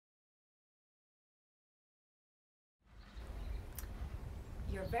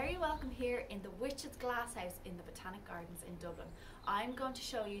very welcome here in the Witch's Glasshouse in the Botanic Gardens in Dublin. I'm going to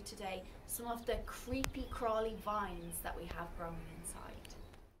show you today some of the creepy crawly vines that we have growing inside.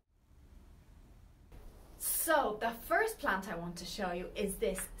 So the first plant I want to show you is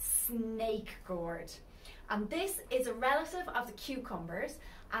this snake gourd, and this is a relative of the cucumbers,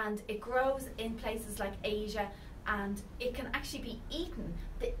 and it grows in places like Asia, and it can actually be eaten.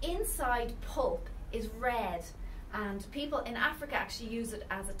 The inside pulp is red, and people in Africa actually use it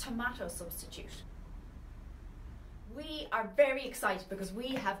as a tomato substitute. We are very excited because we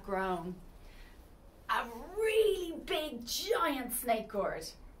have grown a really big giant snake gourd,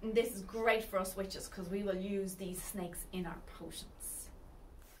 and this is great for us witches because we will use these snakes in our potions.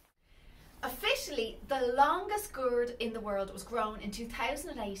 Officially, the longest gourd in the world was grown in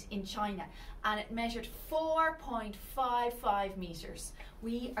 2008 in China, and it measured 4.55 meters.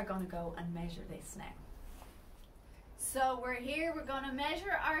 We are going to go and measure this now. So we're here, we're going to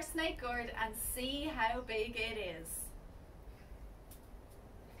measure our snake gourd and see how big it is.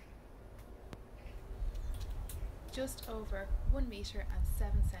 Just over 1 meter and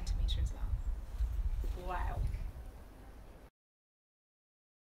 7 centimeters long. Wow.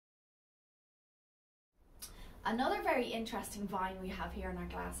 Another very interesting vine we have here in our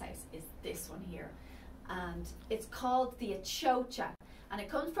glasshouse is this one here, and it's called the achocha, and it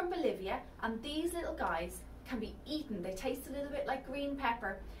comes from Bolivia, and these little guys can be eaten. They taste a little bit like green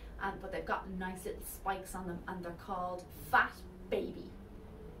pepper, but they've got nice little spikes on them, and they're called fat baby.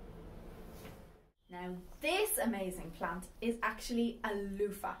 Now this amazing plant is actually a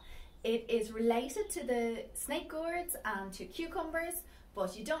loofah. It is related to the snake gourds and to cucumbers,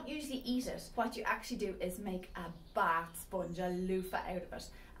 but you don't usually eat it. What you actually do is make a bath sponge, a loofah out of it,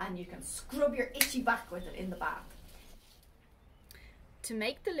 and you can scrub your itchy back with it in the bath. To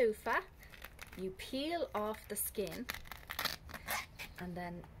make the loofah, you peel off the skin and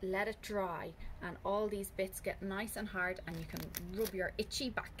then let it dry, and all these bits get nice and hard, and you can rub your itchy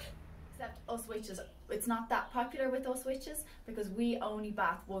back. Except us witches, it's not that popular with us witches because we only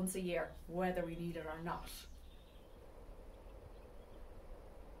bath once a year, whether we need it or not.